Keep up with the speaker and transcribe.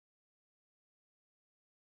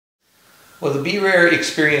Well, the Be Rare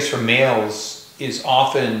experience for males is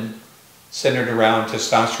often centered around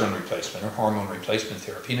testosterone replacement or hormone replacement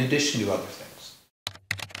therapy, in addition to other things.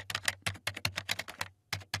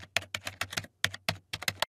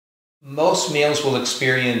 Most males will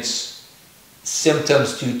experience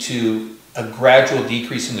symptoms due to a gradual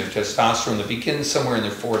decrease in their testosterone that begins somewhere in their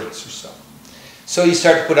 40s or so. So you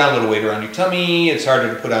start to put on a little weight around your tummy, it's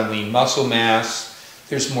harder to put on lean muscle mass,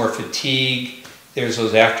 there's more fatigue, there's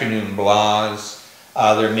those afternoon blahs,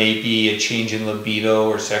 there may be a change in libido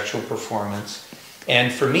or sexual performance.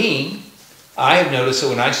 And for me, I have noticed that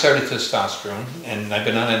when I started testosterone, and I've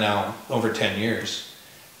been on it now over 10 years,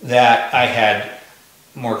 that I had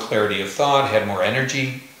more clarity of thought, had more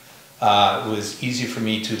energy. It was easier for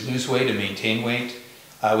me to lose weight and maintain weight.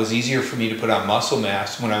 It was easier for me to put on muscle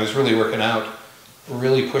mass. When I was really working out,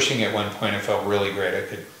 really pushing at one point, I felt really great. I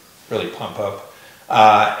could really pump up.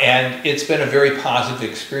 And it's been a very positive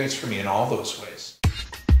experience for me in all those ways.